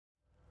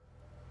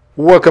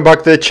Welcome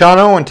back to the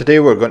channel, and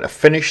today we're going to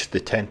finish the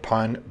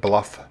Tenpines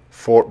Bluff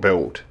fort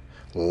build.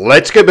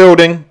 Let's get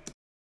building!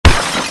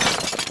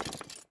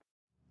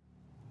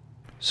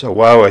 So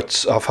wow,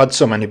 I've had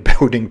so many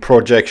building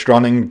projects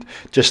running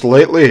just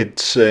lately.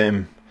 It's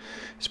been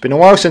a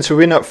while since we've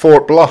been at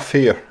Fort Bluff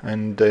here,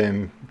 and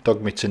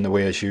dog meat's in the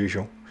way as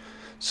usual.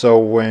 So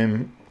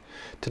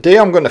today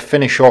I'm going to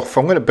finish off.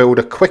 I'm going to build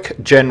a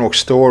quick general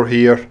store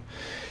here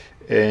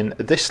in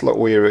this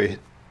little area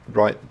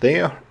right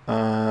there.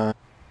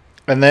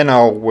 And then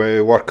I'll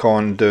work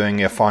on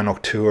doing a final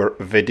tour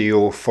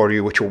video for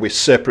you, which will be a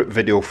separate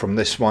video from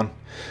this one.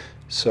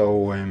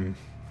 So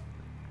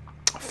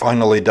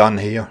finally done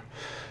here.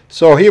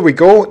 So here we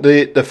go.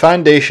 The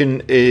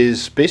foundation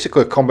is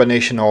basically a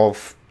combination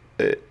of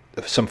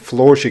some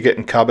floors you get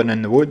in Cabin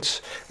in the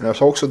Woods, and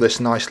there's also this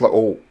nice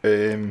little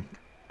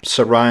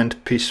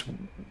surround piece,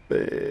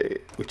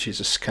 which is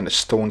this kind of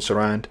stone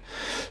surround.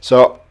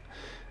 So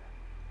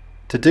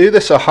to do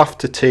this, I have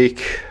to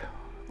take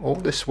all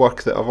this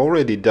work that I've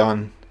already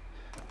done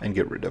and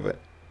get rid of it.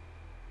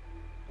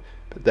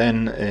 But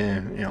then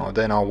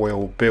then I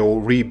will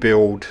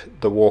rebuild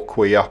the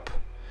walkway up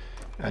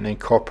and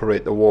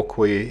incorporate the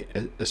walkway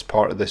as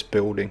part of this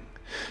building.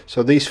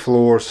 So these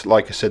floors,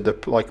 like I said, they're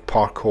like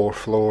parkour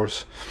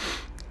floors,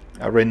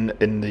 are in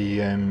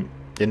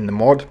the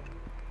mod,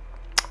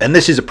 and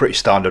this is a pretty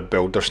standard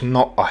build. There's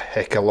not a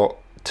heck of a lot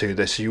to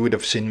this. You would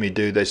have seen me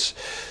do this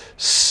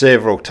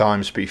several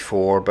times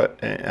before, but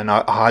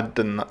I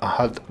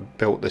had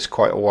built this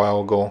quite a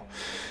while ago,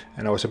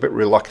 and I was a bit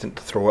reluctant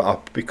to throw it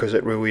up because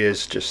it really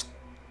is just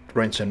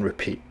rinse and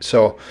repeat.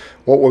 So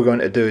what we're going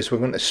to do is we're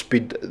going to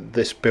speed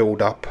this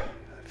build up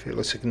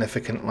fairly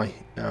significantly,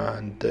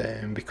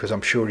 and because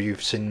I'm sure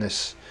you've seen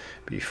this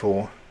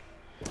before.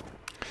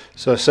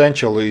 So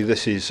essentially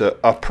this is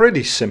a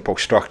pretty simple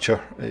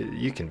structure.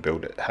 You can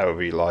build it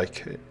however you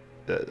like.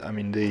 I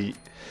mean,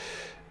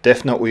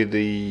 definitely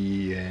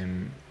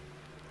the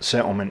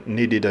settlement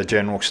needed a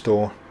general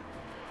store,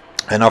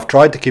 and I've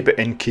tried to keep it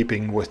in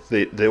keeping with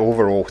the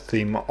overall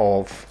theme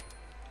of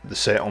the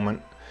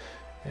settlement,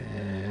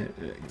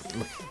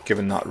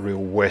 given that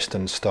real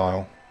western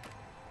style.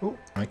 Oh,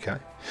 okay.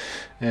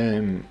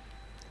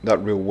 That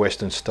real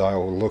western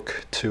style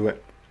look to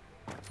it.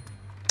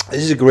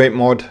 This is a great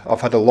mod. I've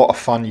had a lot of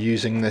fun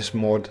using this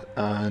mod,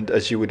 and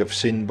as you would have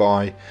seen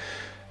by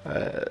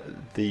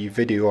the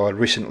video I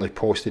recently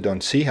posted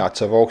on Sea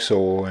Hats, I've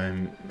also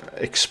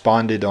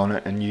expanded on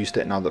it and used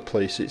it in other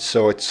places.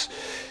 So it's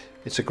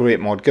a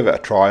great mod. Give it a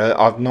try.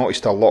 I've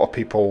noticed a lot of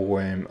people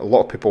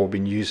have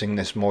been using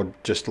this mod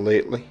just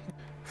lately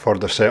for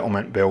their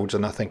settlement builds,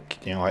 and I think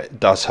it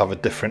does have a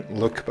different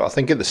look, but I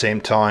think at the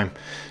same time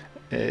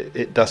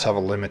it does have a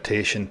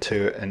limitation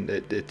to it, and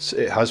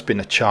it has been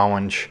a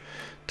challenge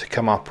to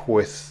come up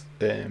with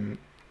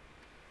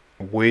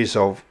ways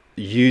of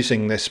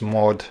using this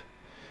mod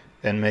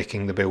and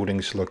making the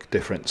buildings look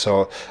different.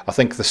 So I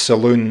think the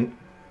saloon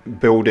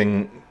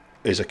building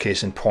is a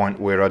case in point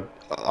where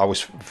I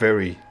was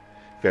very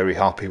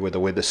happy with the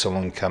way the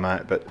saloon came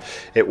out, but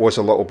it was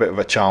a little bit of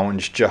a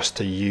challenge just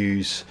to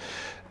use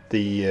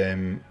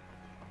the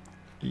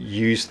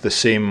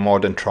same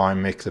mod and try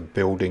and make the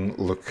building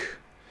look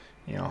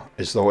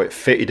as though it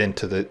fitted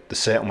into the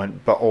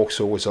settlement, but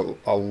also was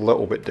a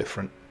little bit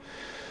different.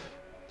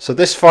 So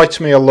this fights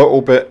me a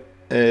little bit,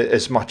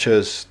 as much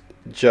as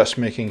just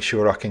making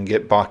sure I can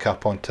get back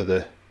up onto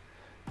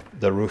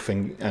the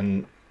roofing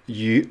and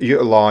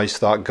utilize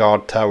that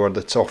guard tower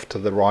that's off to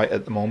the right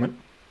at the moment.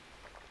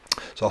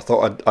 So I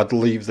thought I'd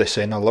leave this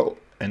in a little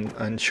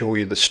and show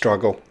you the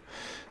struggle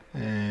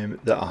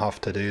that I have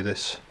to do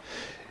this.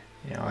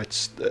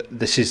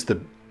 This is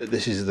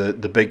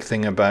the big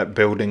thing about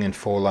building in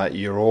Fallout.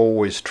 You're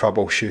always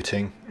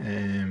troubleshooting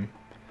and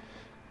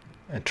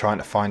trying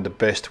to find the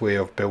best way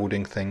of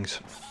building things.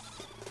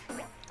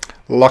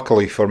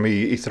 Luckily for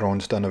me,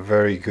 Etheron's done a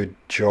very good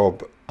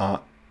job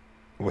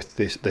with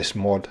this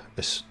mod,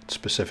 this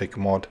specific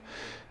mod,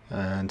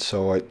 and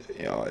so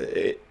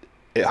it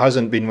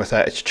hasn't been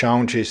without its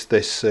challenges,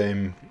 this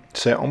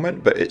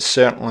settlement, but it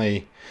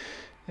certainly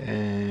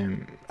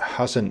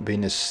hasn't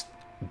been as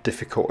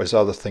difficult as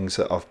other things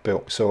that I've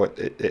built. So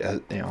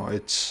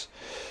it's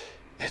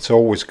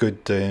always good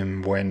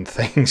when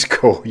things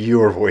go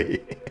your way.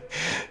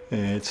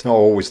 It's not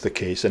always the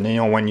case, and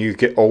when you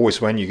get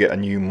a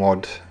new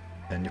mod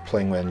and you're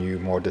playing with a new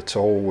mod, it's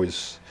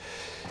always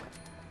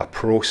a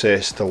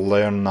process to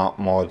learn that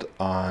mod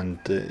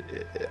and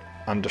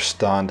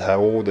understand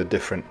how all the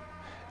different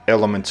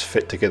elements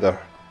fit together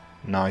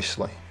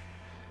nicely.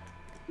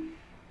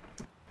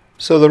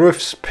 So the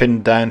roof's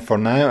pinned down for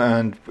now,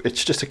 and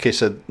it's just a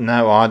case of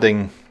now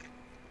adding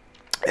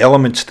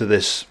elements to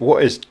this.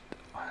 What is,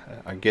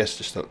 I guess,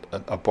 just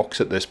a box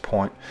at this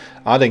point.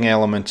 Adding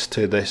elements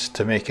to this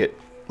to make it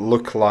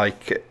look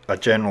like a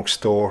general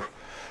store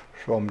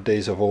from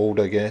days of old,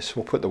 I guess.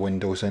 We'll put the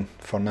windows in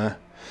for now,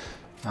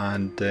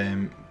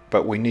 and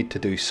but we need to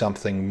do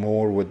something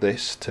more with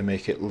this to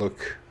make it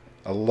look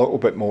a little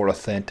bit more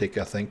authentic,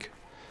 I think.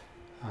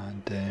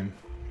 And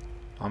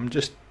I'm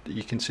just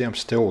you can see I'm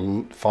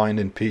still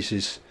finding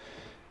pieces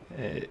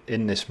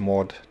in this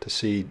mod to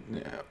see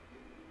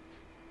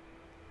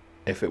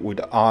if it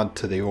would add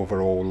to the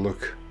overall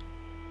look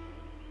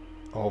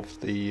of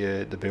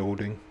the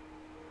building.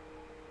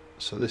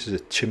 So this is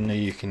a chimney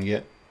you can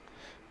get.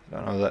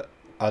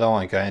 I don't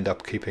think I end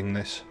up keeping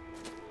this.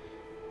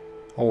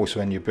 Always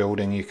when you're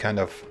building, you kind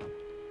of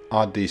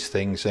add these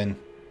things in,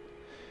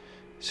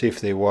 see if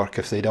they work.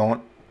 If they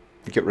don't,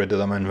 get rid of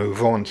them and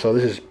move on. So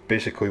this is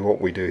basically what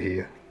we do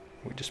here.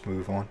 We just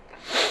move on.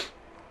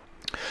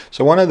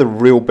 So one of the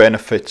real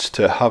benefits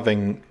to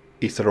having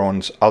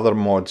Etheron's other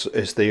mods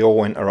is they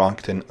all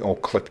interact and all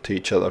clip to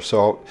each other.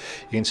 So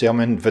you can see I'm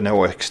in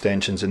vanilla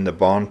extensions in the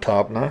barn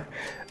tab now,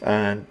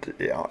 and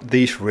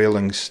these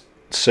railings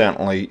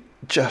certainly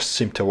just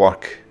seem to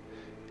work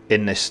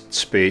in this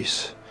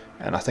space,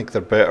 and I think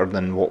they're better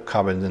than what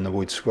Cabins in the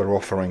Woods were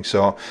offering.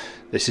 So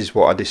this is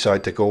what I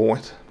decided to go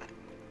with,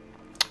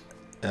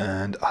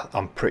 and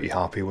I'm pretty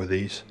happy with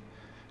these.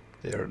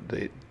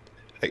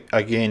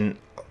 Again,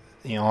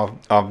 you know,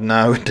 I've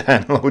now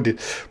downloaded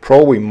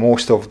probably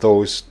most of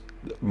those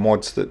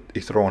mods that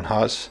Etheron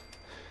has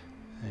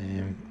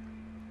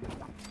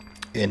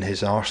in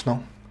his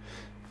arsenal,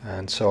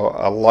 and so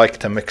I like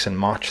to mix and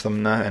match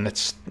them now. And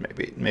it's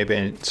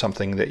maybe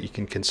something that you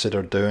can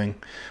consider doing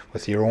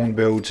with your own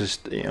builds, is,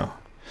 you know,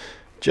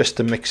 just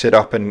to mix it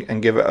up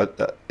and give it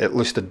at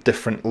least a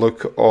different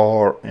look,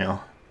 or, you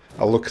know,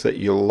 a look that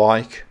you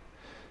like.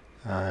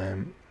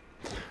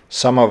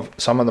 Some of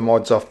the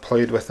mods I've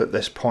played with at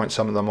this point,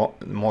 some of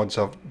the mods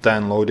I've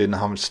downloaded and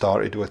haven't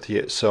started with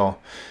yet. So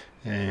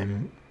I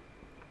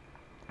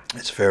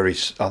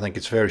think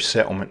it's very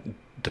settlement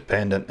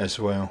dependent as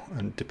well,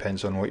 and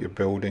depends on what you're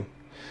building.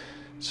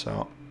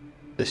 So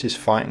this is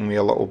fighting me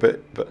a little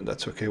bit, but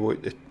that's okay.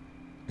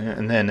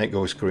 And then it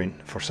goes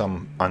green for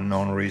some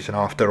unknown reason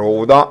after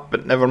all that,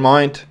 but never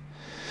mind.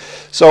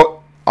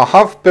 So I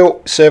have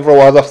built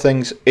several other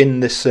things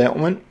in this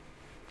settlement,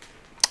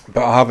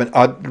 but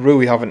I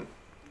really haven't,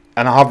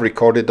 and I have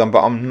recorded them,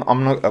 but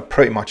I'm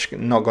pretty much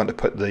not going to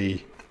put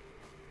the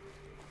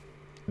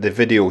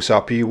videos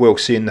up. You will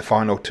see in the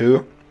final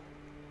tour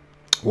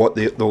what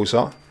those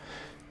are,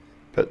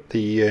 but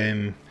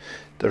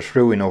there's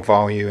really no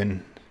value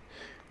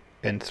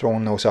in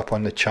throwing those up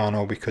on the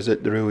channel, because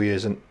it really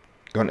isn't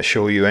going to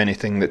show you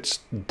anything that's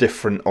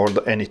different, or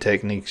any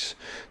techniques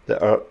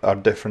that are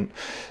different.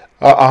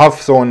 I have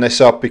thrown this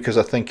up because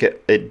I think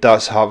it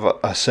does have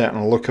a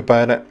certain look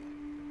about it,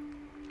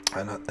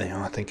 and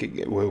I think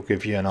it will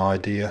give you an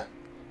idea,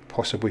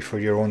 possibly for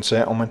your own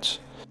settlements.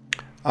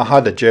 I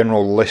had a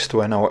general list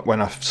when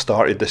I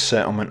started this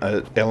settlement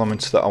of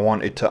elements that I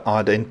wanted to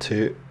add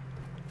into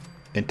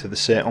the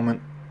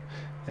settlement,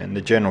 and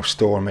the general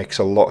store makes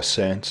a lot of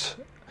sense,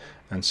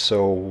 and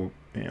so,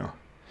 you know,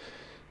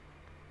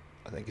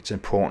 I think it's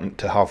important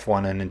to have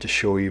one in and just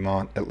show you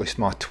at least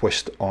my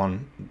twist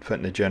on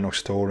putting the general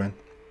store in.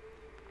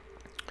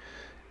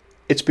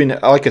 It's been,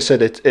 like I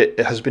said, it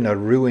has been a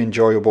really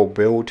enjoyable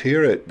build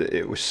here.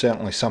 It was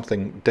certainly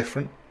something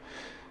different,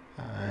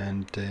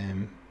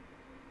 and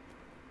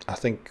I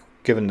think,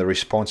 given the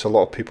response, a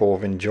lot of people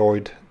have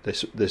enjoyed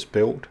this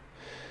build.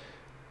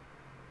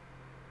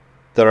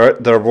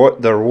 There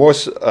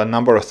was a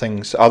number of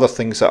other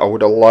things that I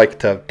would have liked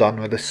to have done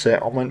with this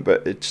settlement,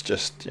 but it's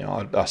just, you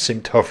know, I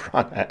seem to have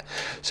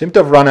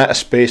run out of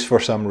space for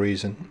some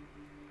reason.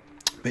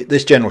 But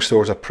this general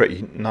store is a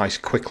pretty nice,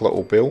 quick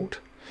little build,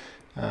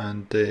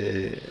 and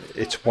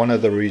it's one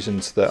of the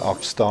reasons that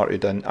I've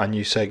started a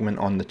new segment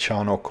on the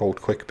channel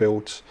called Quick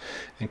Builds.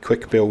 And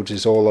Quick Builds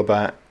is all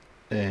about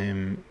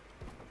you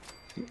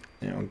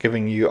know,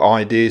 giving you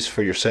ideas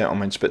for your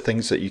settlements, but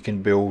things that you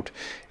can build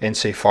in,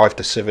 say, 5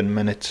 to 7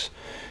 minutes,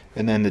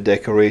 and then the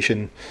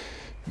decoration,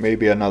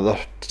 maybe another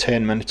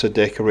 10 minutes of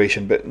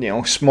decoration. But, you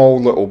know, small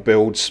little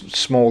builds,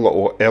 small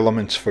little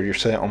elements for your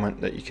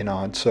settlement that you can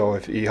add. So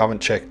if you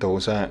haven't checked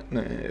those out,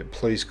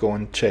 please go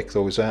and check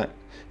those out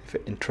if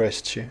it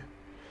interests you,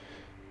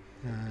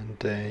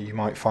 and you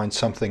might find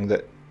something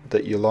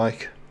that you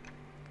like.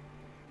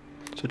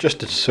 So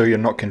just so you're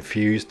not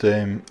confused,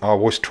 I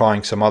was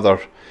trying some other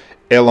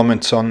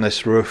elements on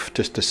this roof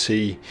just to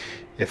see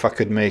if I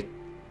could make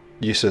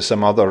use of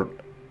some other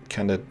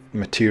kind of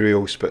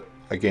materials, but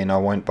again, I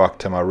went back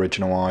to my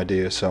original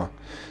idea, so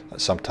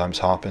that sometimes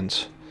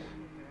happens.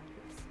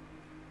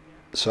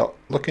 So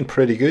looking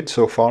pretty good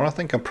so far. I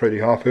think I'm pretty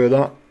happy with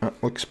that. It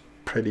looks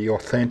pretty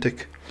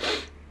authentic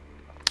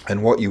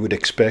and what you would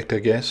expect, I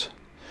guess.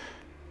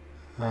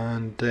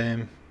 And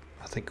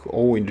I think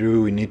all we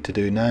really need to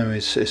do now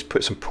is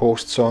put some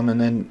posts on, and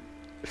then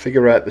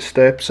figure out the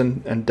steps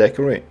and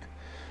decorate.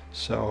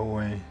 So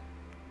we're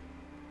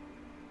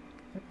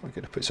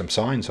going to put some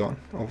signs on,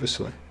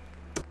 obviously,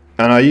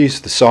 and I use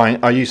the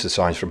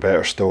signs from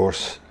better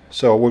stores.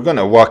 So we're going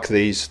to whack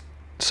these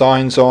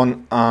signs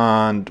on,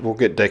 and we'll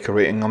get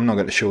decorating. I'm not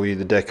going to show you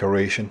the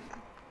decoration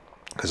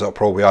because I'll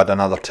probably add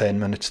another 10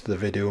 minutes to the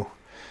video,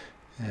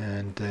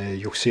 and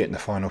you'll see it in the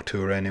final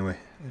tour anyway.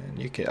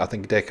 And I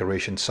think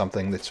decoration's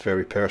something that's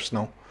very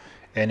personal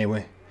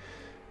anyway,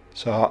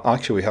 So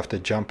actually we have to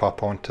jump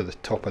up onto the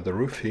top of the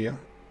roof here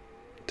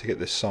to get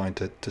this sign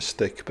to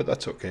stick, but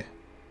that's okay.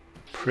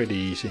 Pretty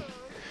easy.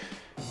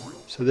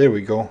 So there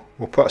we go.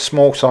 We'll put a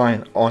small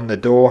sign on the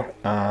door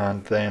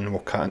and then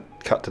we'll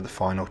cut to the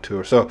final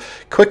tour. So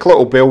quick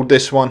little build,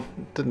 this one.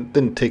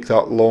 Didn't take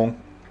that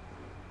long.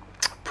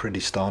 Pretty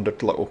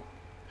standard little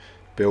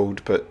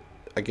build, but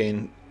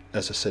again,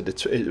 as I said,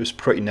 it was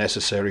pretty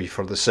necessary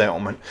for the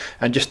settlement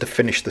and just to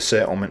finish the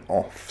settlement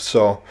off.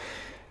 So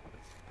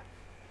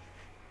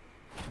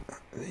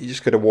you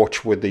just got to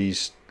watch with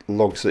these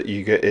logs that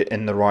you get it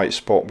in the right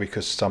spot,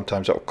 because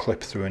sometimes it'll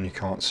clip through and you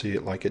can't see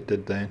it like it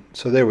did then.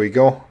 So there we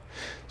go.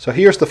 So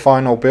here's the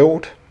final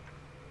build.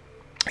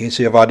 You can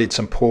see I've added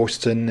some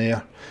posts in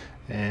there,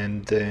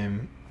 and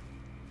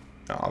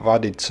I've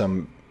added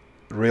some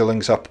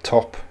railings up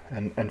top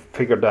and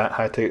figured out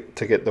how to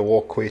get the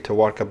walkway to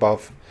work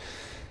above.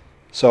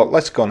 So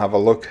let's go and have a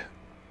look.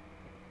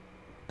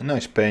 A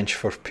nice bench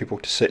for people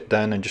to sit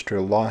down and just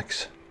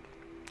relax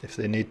if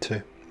they need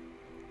to.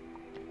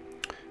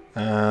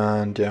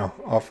 And yeah,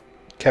 I've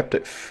kept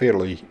it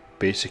fairly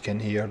basic in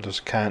here. There's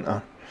a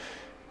canter.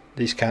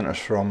 These canters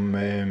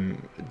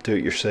from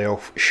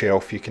do-it-yourself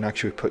shelf, you can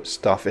actually put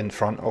stuff in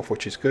front of,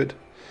 which is good.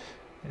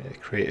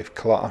 Creative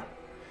clutter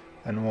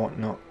and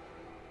whatnot.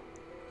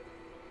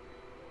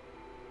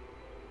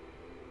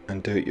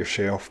 And do it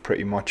yourself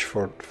pretty much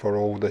for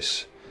all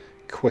this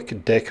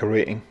quick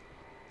decorating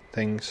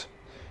things.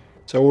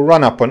 So we'll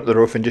run up onto the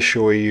roof and just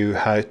show you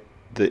how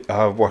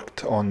I've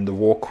worked on the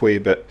walkway,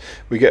 but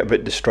we get a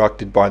bit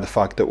distracted by the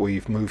fact that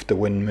we've moved the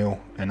windmill,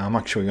 and I'm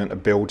actually going to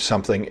build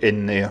something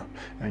in there,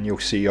 and you'll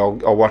see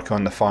I'll work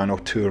on the final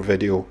tour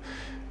video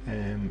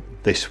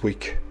this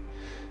week,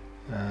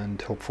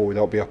 and hopefully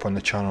that'll be up on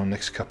the channel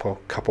next couple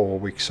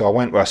of weeks. So I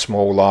went with a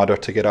small ladder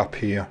to get up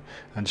here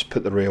and just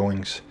put the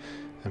railings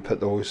and put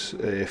those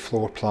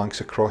floor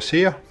planks across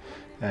here,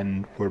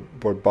 and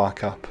we're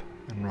back up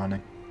and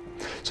running.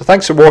 So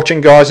thanks for watching,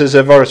 guys. As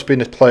ever, it's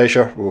been a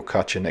pleasure. We'll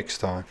catch you next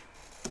time.